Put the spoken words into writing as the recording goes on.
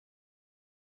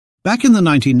Back in the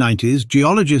 1990s,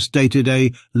 geologists dated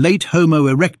a late Homo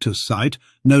erectus site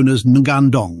known as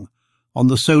Ngandong on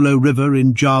the Solo River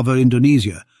in Java,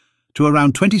 Indonesia, to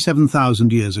around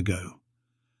 27,000 years ago.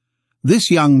 This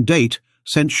young date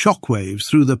sent shockwaves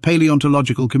through the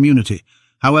paleontological community.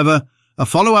 However, a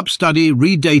follow-up study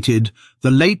redated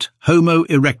the late Homo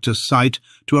erectus site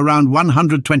to around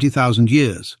 120,000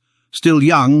 years. Still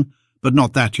young, but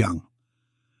not that young.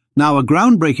 Now, a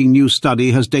groundbreaking new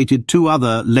study has dated two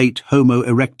other late Homo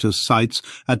erectus sites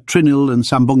at Trinil and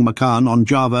Sambungmacan on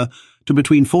Java to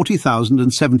between 40,000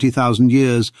 and 70,000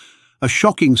 years, a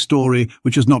shocking story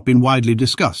which has not been widely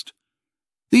discussed.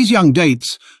 These young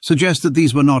dates suggest that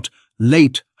these were not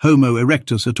late Homo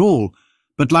erectus at all,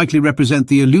 but likely represent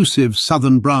the elusive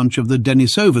southern branch of the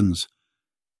Denisovans.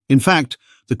 In fact,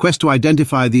 the quest to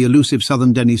identify the elusive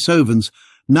southern Denisovans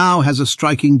now has a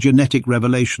striking genetic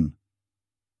revelation.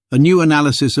 A new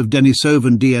analysis of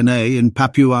Denisovan DNA in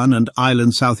Papuan and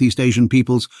island Southeast Asian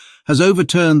peoples has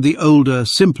overturned the older,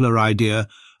 simpler idea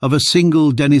of a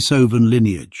single Denisovan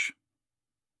lineage.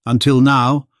 Until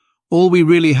now, all we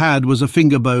really had was a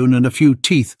finger bone and a few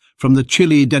teeth from the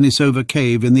chilly Denisova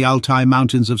cave in the Altai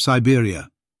mountains of Siberia.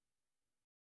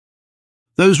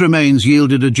 Those remains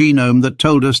yielded a genome that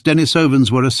told us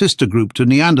Denisovans were a sister group to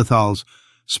Neanderthals,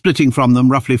 splitting from them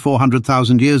roughly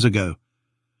 400,000 years ago.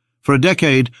 For a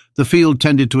decade, the field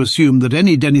tended to assume that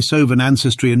any Denisovan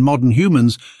ancestry in modern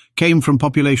humans came from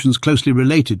populations closely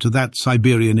related to that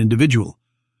Siberian individual.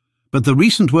 But the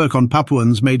recent work on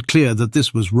Papuans made clear that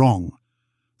this was wrong.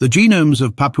 The genomes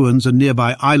of Papuans and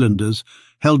nearby islanders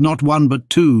held not one but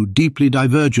two deeply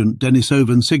divergent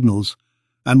Denisovan signals,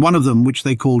 and one of them, which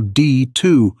they called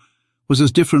D2, was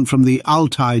as different from the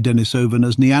Altai Denisovan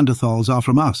as Neanderthals are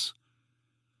from us.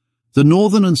 The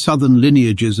northern and southern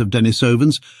lineages of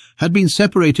Denisovans had been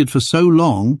separated for so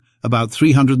long, about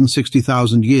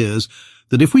 360,000 years,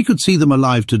 that if we could see them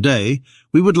alive today,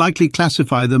 we would likely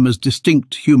classify them as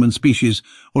distinct human species,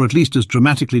 or at least as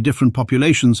dramatically different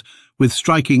populations, with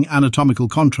striking anatomical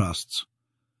contrasts.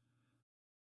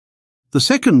 The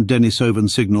second Denisovan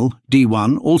signal,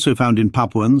 D1, also found in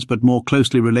Papuans but more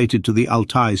closely related to the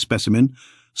Altai specimen,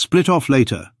 split off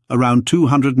later, around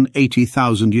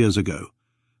 280,000 years ago.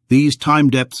 These time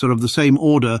depths are of the same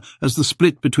order as the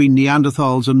split between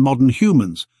Neanderthals and modern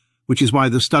humans, which is why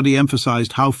the study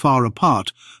emphasized how far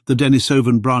apart the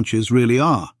Denisovan branches really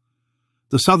are.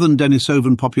 The southern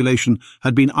Denisovan population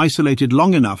had been isolated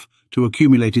long enough to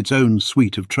accumulate its own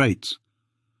suite of traits.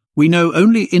 We know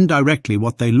only indirectly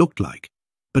what they looked like,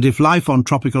 but if life on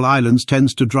tropical islands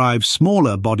tends to drive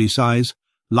smaller body size,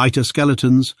 lighter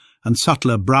skeletons, and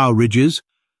subtler brow ridges,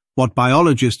 what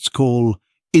biologists call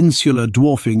insular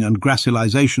dwarfing and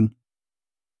gracilization,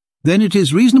 then it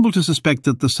is reasonable to suspect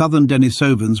that the southern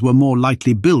Denisovans were more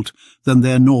lightly built than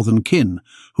their northern kin,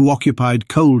 who occupied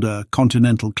colder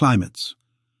continental climates.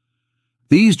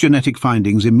 These genetic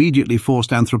findings immediately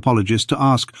forced anthropologists to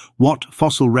ask what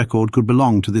fossil record could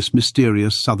belong to this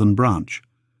mysterious southern branch.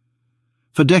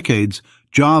 For decades,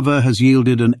 Java has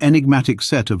yielded an enigmatic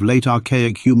set of late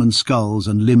archaic human skulls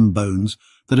and limb bones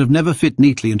that have never fit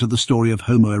neatly into the story of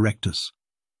Homo erectus.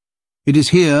 It is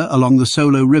here, along the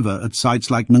Solo River, at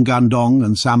sites like Ngandong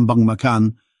and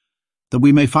Sambungmacan, that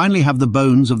we may finally have the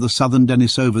bones of the southern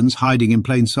Denisovans hiding in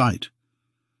plain sight.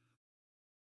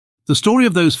 The story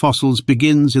of those fossils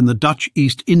begins in the Dutch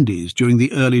East Indies during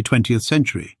the early 20th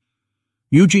century.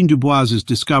 Eugene Dubois's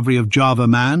discovery of Java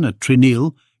man at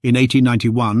Trinil in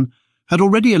 1891 had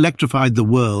already electrified the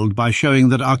world by showing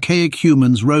that archaic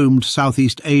humans roamed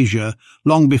Southeast Asia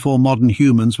long before modern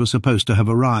humans were supposed to have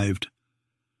arrived.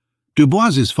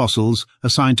 Dubois's fossils,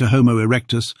 assigned to Homo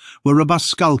erectus, were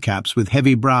robust skullcaps with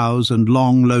heavy brows and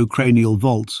long, low cranial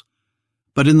vaults.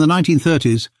 But in the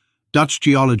 1930s, Dutch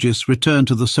geologists returned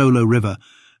to the Solo River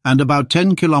and about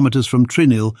 10 kilometers from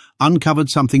Trinil uncovered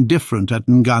something different at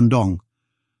Ngandong.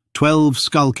 12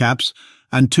 skullcaps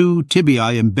and 2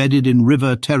 tibiae embedded in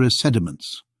river terrace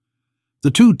sediments.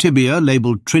 The 2 tibia,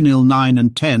 labelled Trinil 9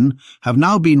 and 10, have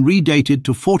now been redated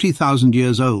to 40,000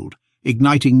 years old,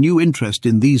 igniting new interest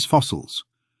in these fossils.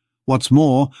 What's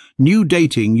more, new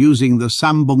dating using the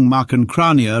Sambungmacan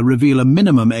crania reveal a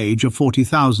minimum age of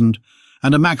 40,000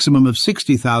 and a maximum of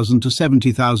 60,000 to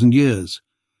 70,000 years.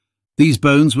 These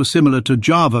bones were similar to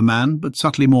Java man, but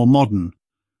subtly more modern.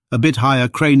 A bit higher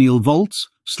cranial vaults,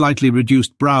 slightly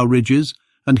reduced brow ridges,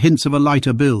 and hints of a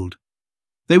lighter build.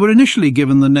 They were initially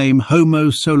given the name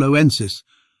Homo soloensis,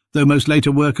 though most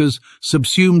later workers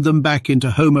subsumed them back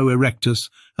into Homo erectus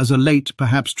as a late,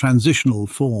 perhaps transitional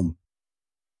form.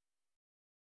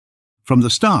 From the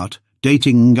start,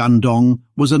 dating Ngandong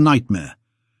was a nightmare.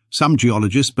 Some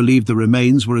geologists believed the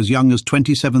remains were as young as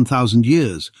 27,000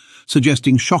 years,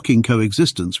 suggesting shocking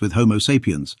coexistence with Homo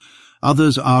sapiens.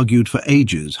 Others argued for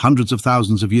ages, hundreds of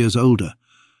thousands of years older.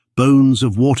 Bones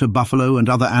of water buffalo and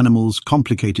other animals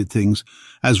complicated things,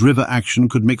 as river action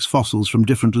could mix fossils from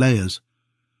different layers.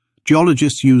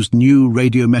 Geologists used new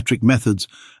radiometric methods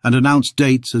and announced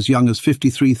dates as young as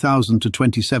 53,000 to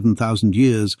 27,000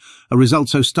 years, a result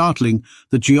so startling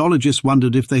that geologists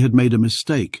wondered if they had made a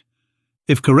mistake.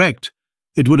 If correct,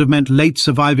 it would have meant late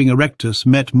surviving erectus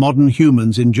met modern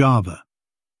humans in Java.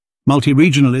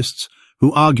 Multi-regionalists,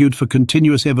 who argued for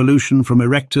continuous evolution from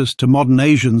erectus to modern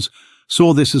Asians,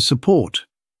 saw this as support,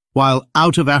 while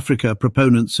out-of-Africa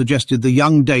proponents suggested the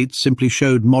young dates simply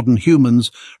showed modern humans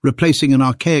replacing an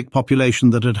archaic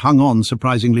population that had hung on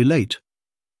surprisingly late.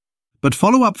 But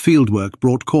follow-up fieldwork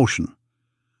brought caution.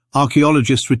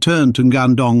 Archaeologists returned to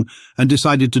Ngandong and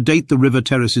decided to date the river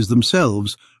terraces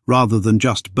themselves rather than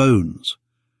just bones.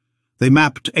 They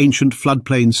mapped ancient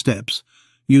floodplain steps,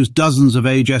 used dozens of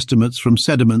age estimates from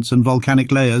sediments and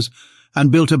volcanic layers,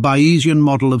 and built a Bayesian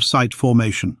model of site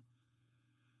formation.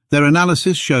 Their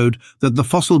analysis showed that the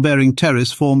fossil-bearing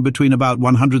terrace formed between about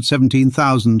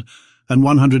 117,000 and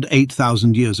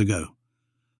 108,000 years ago.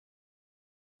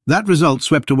 That result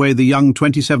swept away the young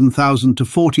 27,000 to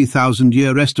 40,000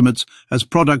 year estimates as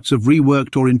products of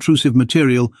reworked or intrusive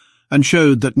material and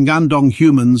showed that Ngandong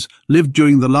humans lived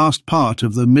during the last part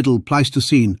of the Middle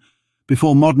Pleistocene,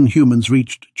 before modern humans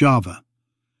reached Java.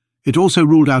 It also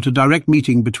ruled out a direct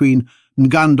meeting between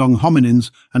Ngandong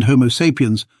hominins and Homo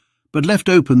sapiens, but left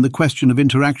open the question of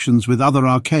interactions with other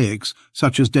archaics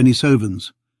such as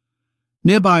Denisovans.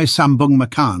 Nearby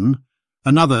Sambungmacan,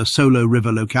 another Solo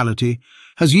River locality,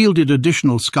 has yielded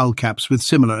additional skull caps with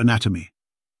similar anatomy.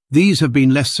 These have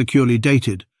been less securely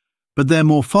dated, but their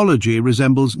morphology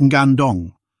resembles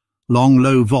Ngandong: long,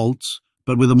 low vaults,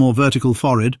 but with a more vertical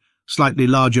forehead, slightly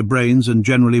larger brains and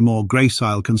generally more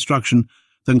gracile construction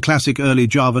than classic early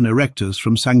Javan erectus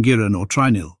from Sangiran or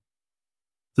Trinil.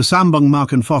 The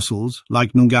Sambungmacan fossils,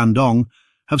 like Ngandong,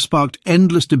 have sparked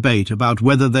endless debate about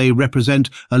whether they represent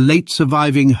a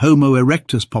late-surviving Homo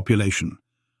erectus population,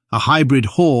 a hybrid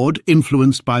horde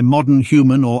influenced by modern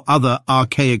human or other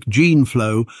archaic gene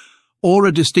flow, or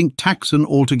a distinct taxon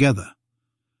altogether.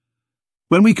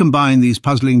 When we combine these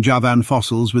puzzling Javan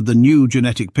fossils with the new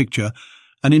genetic picture,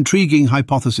 an intriguing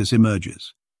hypothesis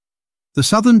emerges. The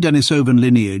southern Denisovan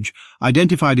lineage,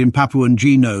 identified in Papuan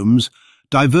genomes,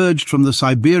 diverged from the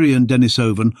Siberian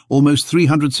Denisovan almost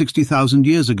 360,000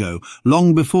 years ago,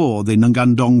 long before the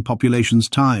Ngandong population's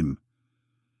time.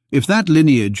 If that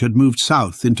lineage had moved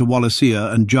south into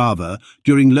Wallacea and Java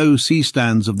during low sea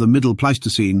stands of the Middle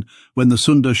Pleistocene, when the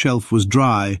Sunda Shelf was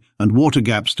dry and water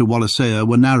gaps to Wallacea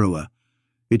were narrower,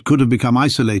 it could have become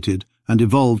isolated and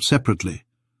evolved separately.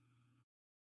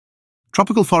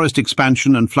 Tropical forest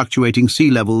expansion and fluctuating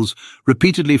sea levels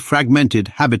repeatedly fragmented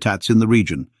habitats in the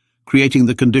region, creating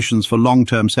the conditions for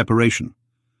long-term separation.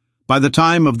 By the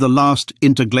time of the last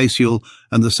interglacial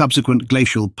and the subsequent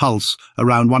glacial pulse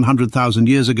around 100,000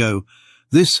 years ago,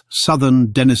 this southern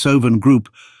Denisovan group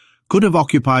could have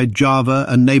occupied Java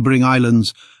and neighbouring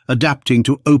islands, adapting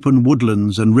to open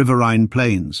woodlands and riverine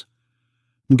plains.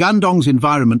 Ngandong's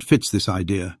environment fits this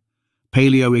idea.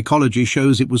 Paleoecology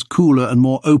shows it was cooler and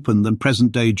more open than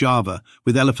present-day Java,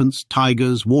 with elephants,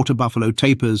 tigers, water buffalo,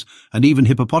 tapirs, and even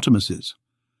hippopotamuses.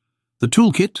 The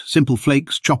toolkit, simple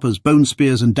flakes, choppers, bone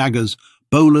spears and daggers,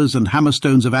 bowlers and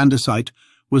hammerstones of andesite,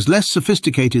 was less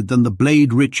sophisticated than the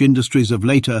blade-rich industries of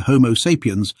later Homo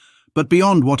sapiens, but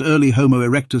beyond what early Homo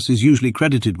erectus is usually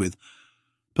credited with.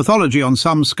 Pathology on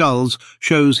some skulls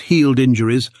shows healed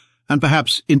injuries and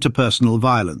perhaps interpersonal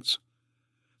violence.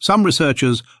 Some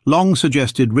researchers long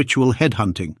suggested ritual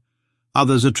headhunting.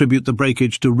 Others attribute the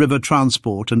breakage to river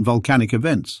transport and volcanic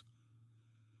events.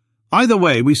 Either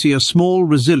way, we see a small,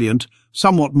 resilient,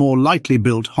 somewhat more lightly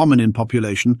built hominin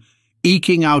population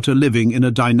eking out a living in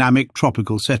a dynamic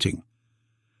tropical setting.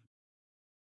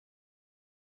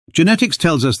 Genetics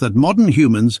tells us that modern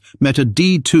humans met a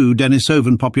D2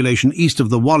 Denisovan population east of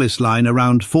the Wallace Line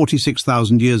around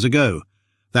 46,000 years ago.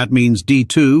 That means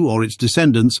D2, or its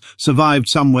descendants, survived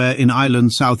somewhere in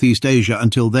island Southeast Asia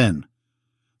until then.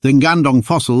 The Ngandong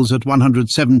fossils at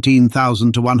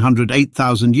 117,000 to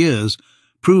 108,000 years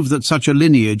prove that such a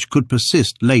lineage could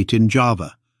persist late in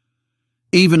Java.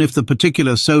 Even if the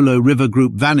particular Solo River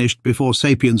group vanished before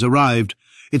sapiens arrived,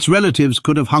 its relatives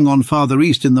could have hung on farther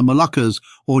east in the Moluccas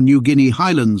or New Guinea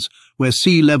highlands, where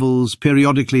sea levels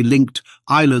periodically linked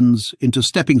islands into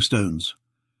stepping stones.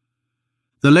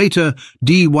 The later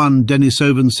D1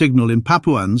 Denisovan signal in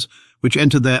Papuans, which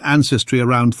entered their ancestry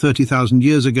around 30,000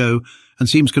 years ago and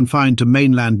seems confined to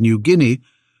mainland New Guinea,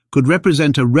 could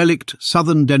represent a relict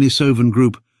southern Denisovan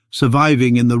group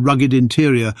surviving in the rugged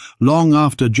interior long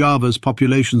after Java's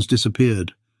populations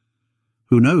disappeared.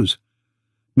 Who knows?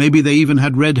 Maybe they even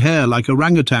had red hair like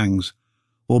orangutans,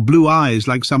 or blue eyes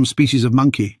like some species of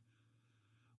monkey.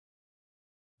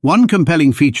 One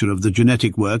compelling feature of the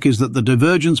genetic work is that the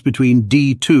divergence between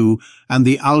D2 and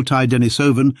the Altai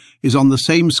Denisovan is on the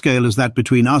same scale as that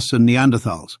between us and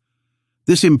Neanderthals.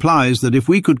 This implies that if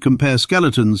we could compare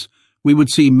skeletons, we would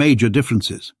see major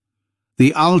differences.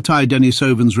 The Altai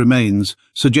Denisovans' remains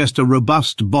suggest a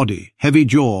robust body, heavy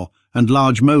jaw, and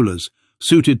large molars,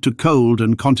 suited to cold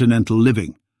and continental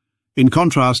living. In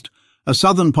contrast, a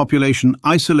southern population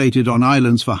isolated on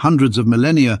islands for hundreds of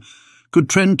millennia could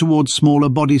trend towards smaller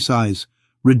body size,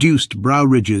 reduced brow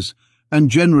ridges, and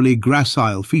generally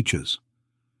gracile features.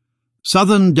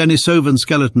 Southern Denisovan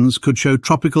skeletons could show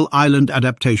tropical island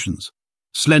adaptations,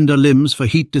 slender limbs for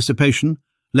heat dissipation,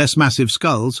 less massive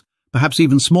skulls, perhaps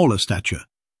even smaller stature.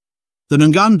 The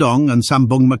Ngandong and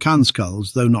Sambungmacan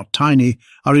skulls, though not tiny,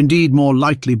 are indeed more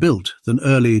lightly built than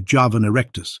early Javan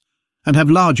erectus, and have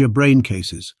larger brain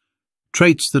cases,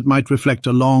 traits that might reflect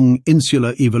a long,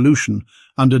 insular evolution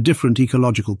under different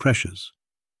ecological pressures.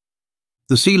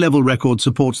 The sea level record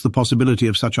supports the possibility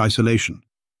of such isolation.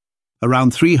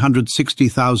 Around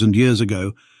 360,000 years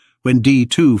ago, when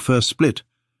D2 first split,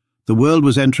 the world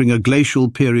was entering a glacial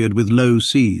period with low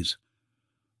seas.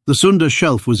 The Sunda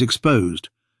Shelf was exposed,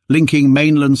 linking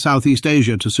mainland Southeast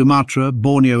Asia to Sumatra,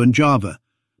 Borneo and Java,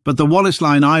 but the Wallace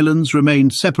Line Islands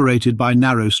remained separated by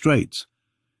narrow straits.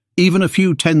 Even a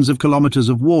few tens of kilometers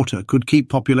of water could keep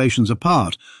populations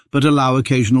apart, but allow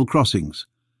occasional crossings.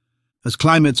 As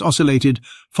climates oscillated,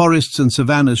 forests and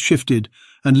savannas shifted,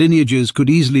 and lineages could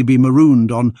easily be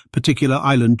marooned on particular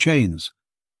island chains.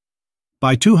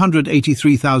 By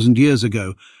 283,000 years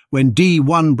ago, when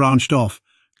D1 branched off,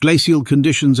 glacial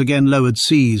conditions again lowered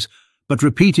seas, but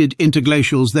repeated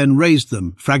interglacials then raised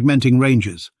them, fragmenting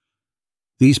ranges.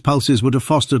 These pulses would have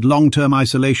fostered long-term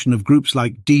isolation of groups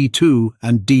like D2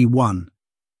 and D1.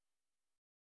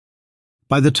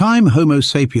 By the time Homo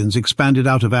sapiens expanded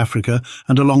out of Africa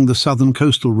and along the southern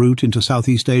coastal route into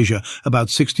Southeast Asia about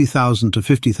 60,000 to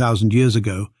 50,000 years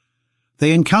ago,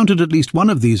 they encountered at least one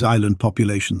of these island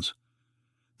populations.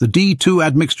 The D2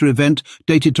 admixture event,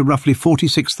 dated to roughly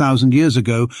 46,000 years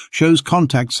ago, shows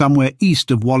contact somewhere east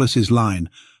of Wallace's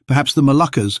Line, perhaps the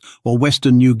Moluccas or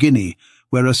western New Guinea,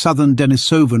 where a southern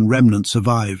Denisovan remnant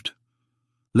survived.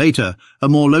 Later, a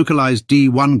more localized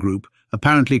D1 group,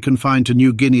 apparently confined to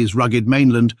New Guinea's rugged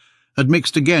mainland,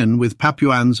 admixed again with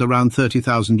Papuans around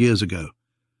 30,000 years ago.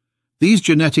 These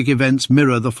genetic events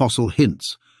mirror the fossil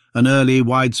hints, an early,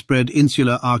 widespread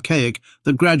insular archaic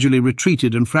that gradually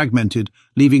retreated and fragmented,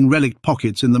 leaving relict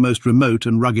pockets in the most remote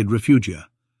and rugged refugia.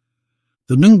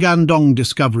 The Ngandong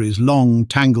discovery's long,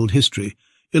 tangled history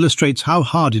illustrates how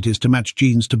hard it is to match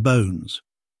genes to bones.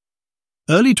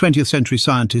 Early 20th century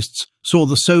scientists saw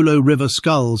the Solo River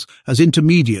skulls as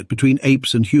intermediate between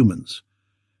apes and humans.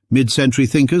 Mid-century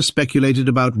thinkers speculated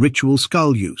about ritual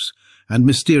skull use and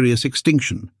mysterious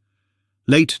extinction.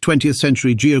 Late 20th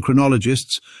century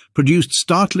geochronologists produced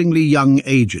startlingly young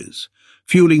ages,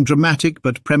 fueling dramatic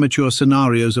but premature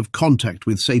scenarios of contact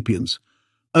with sapiens.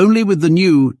 Only with the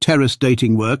new terrace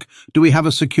dating work do we have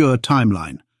a secure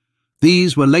timeline.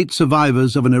 These were late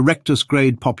survivors of an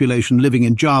erectus-grade population living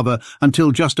in Java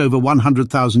until just over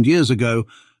 100,000 years ago,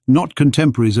 not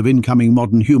contemporaries of incoming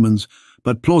modern humans,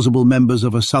 but plausible members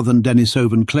of a southern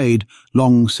Denisovan clade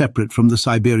long separate from the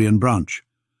Siberian branch.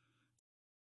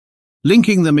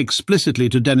 Linking them explicitly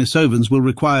to Denisovans will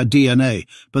require DNA,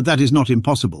 but that is not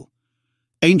impossible.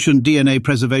 Ancient DNA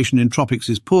preservation in tropics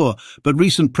is poor, but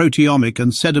recent proteomic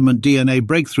and sediment DNA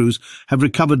breakthroughs have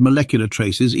recovered molecular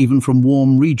traces even from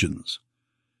warm regions.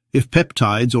 If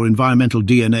peptides or environmental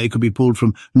DNA could be pulled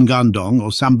from Ngandong or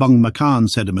Sambungmacan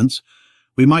sediments,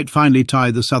 we might finally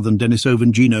tie the southern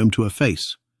Denisovan genome to a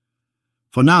face.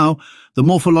 For now, the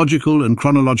morphological and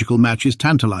chronological match is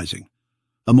tantalizing.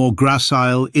 A more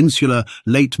gracile, insular,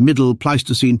 late-middle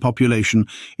Pleistocene population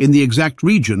in the exact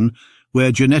region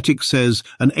where genetics says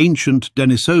an ancient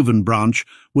Denisovan branch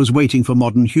was waiting for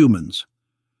modern humans.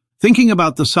 Thinking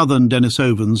about the southern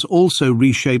Denisovans also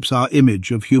reshapes our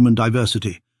image of human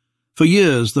diversity. For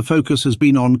years, the focus has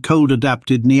been on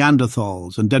cold-adapted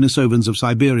Neanderthals and Denisovans of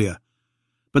Siberia.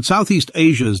 But Southeast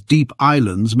Asia's deep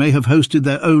islands may have hosted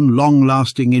their own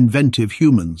long-lasting, inventive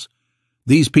humans.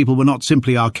 These people were not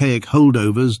simply archaic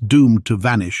holdovers doomed to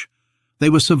vanish. They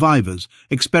were survivors,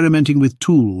 experimenting with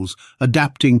tools,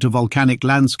 adapting to volcanic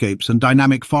landscapes and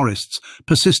dynamic forests,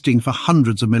 persisting for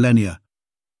hundreds of millennia.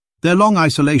 Their long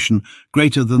isolation,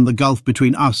 greater than the gulf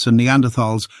between us and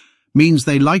Neanderthals, means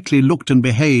they likely looked and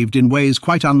behaved in ways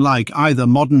quite unlike either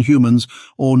modern humans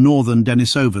or northern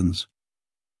Denisovans.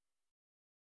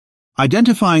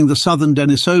 Identifying the southern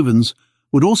Denisovans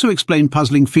would also explain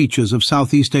puzzling features of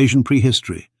Southeast Asian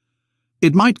prehistory.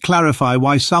 It might clarify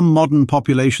why some modern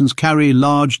populations carry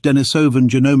large Denisovan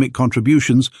genomic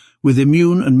contributions with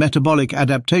immune and metabolic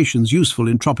adaptations useful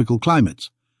in tropical climates.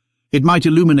 It might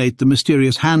illuminate the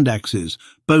mysterious hand axes,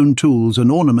 bone tools and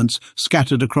ornaments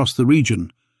scattered across the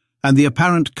region, and the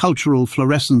apparent cultural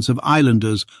fluorescence of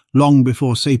islanders long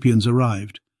before sapiens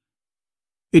arrived.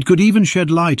 It could even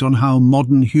shed light on how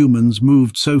modern humans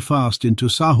moved so fast into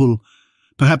Sahul,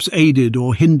 perhaps aided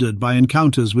or hindered by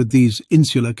encounters with these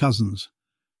insular cousins.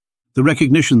 The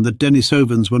recognition that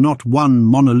Denisovans were not one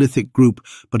monolithic group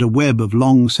but a web of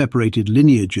long separated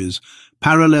lineages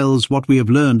parallels what we have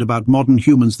learned about modern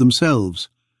humans themselves.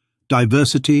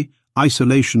 Diversity,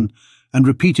 isolation, and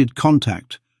repeated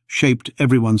contact shaped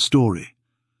everyone's story.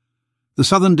 The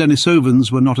southern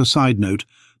Denisovans were not a side note,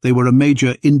 they were a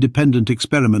major independent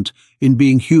experiment in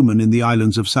being human in the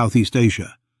islands of Southeast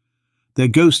Asia. Their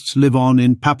ghosts live on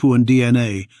in Papuan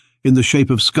DNA, in the shape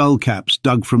of skull caps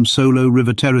dug from Solo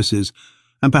river terraces,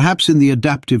 and perhaps in the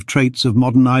adaptive traits of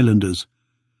modern islanders.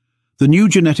 The new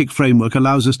genetic framework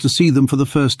allows us to see them for the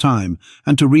first time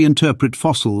and to reinterpret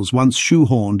fossils once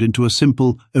shoehorned into a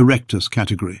simple erectus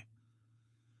category.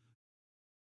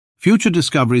 Future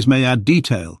discoveries may add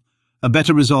detail, a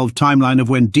better resolved timeline of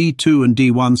when D2 and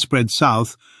D1 spread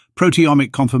south,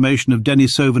 proteomic confirmation of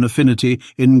Denisovan affinity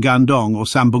in Ngandong or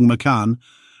Sambungmacan,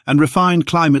 and refined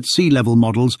climate sea level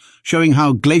models showing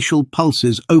how glacial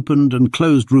pulses opened and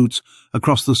closed routes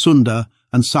across the Sunda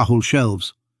and Sahul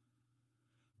shelves.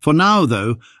 For now,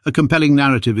 though, a compelling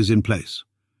narrative is in place.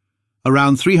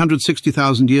 Around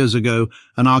 360,000 years ago,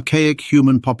 an archaic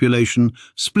human population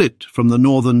split from the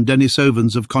northern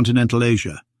Denisovans of continental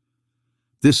Asia.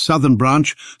 This southern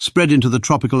branch spread into the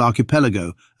tropical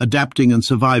archipelago, adapting and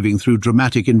surviving through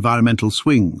dramatic environmental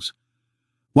swings.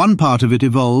 One part of it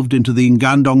evolved into the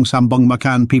Ngandong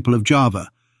Sambungmacan people of Java,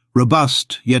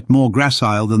 robust yet more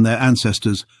gracile than their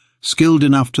ancestors, skilled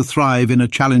enough to thrive in a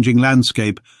challenging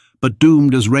landscape, but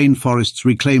doomed as rainforests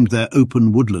reclaimed their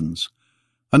open woodlands.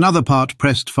 Another part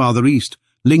pressed farther east,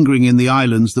 lingering in the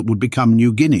islands that would become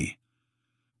New Guinea.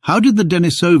 How did the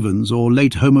Denisovans, or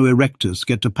late Homo erectus,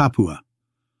 get to Papua?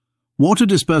 Water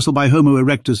dispersal by Homo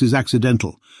erectus is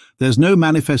accidental. There's no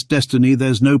manifest destiny,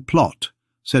 there's no plot,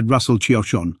 said Russell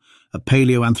Chiochon, a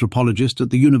paleoanthropologist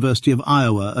at the University of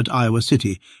Iowa at Iowa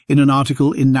City, in an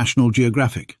article in National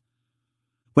Geographic.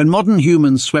 When modern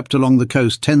humans swept along the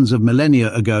coast tens of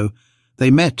millennia ago, they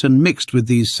met and mixed with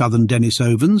these southern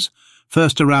Denisovans,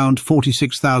 first around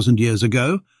 46,000 years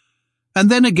ago, and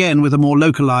then again with a more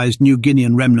localized New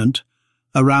Guinean remnant,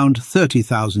 around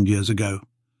 30,000 years ago.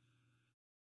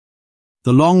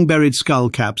 The long-buried skull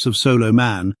caps of Solo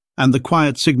man and the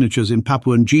quiet signatures in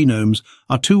Papuan genomes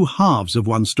are two halves of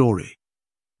one story.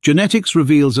 Genetics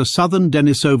reveals a southern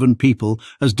Denisovan people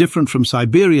as different from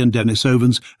Siberian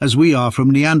Denisovans as we are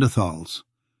from Neanderthals.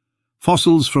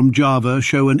 Fossils from Java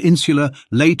show an insular,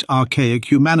 late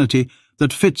archaic humanity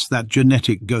that fits that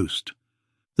genetic ghost.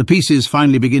 The pieces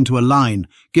finally begin to align,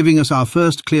 giving us our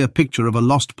first clear picture of a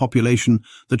lost population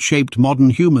that shaped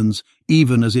modern humans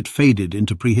even as it faded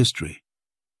into prehistory.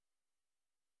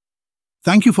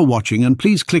 Thank you for watching, and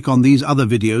please click on these other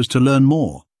videos to learn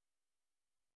more.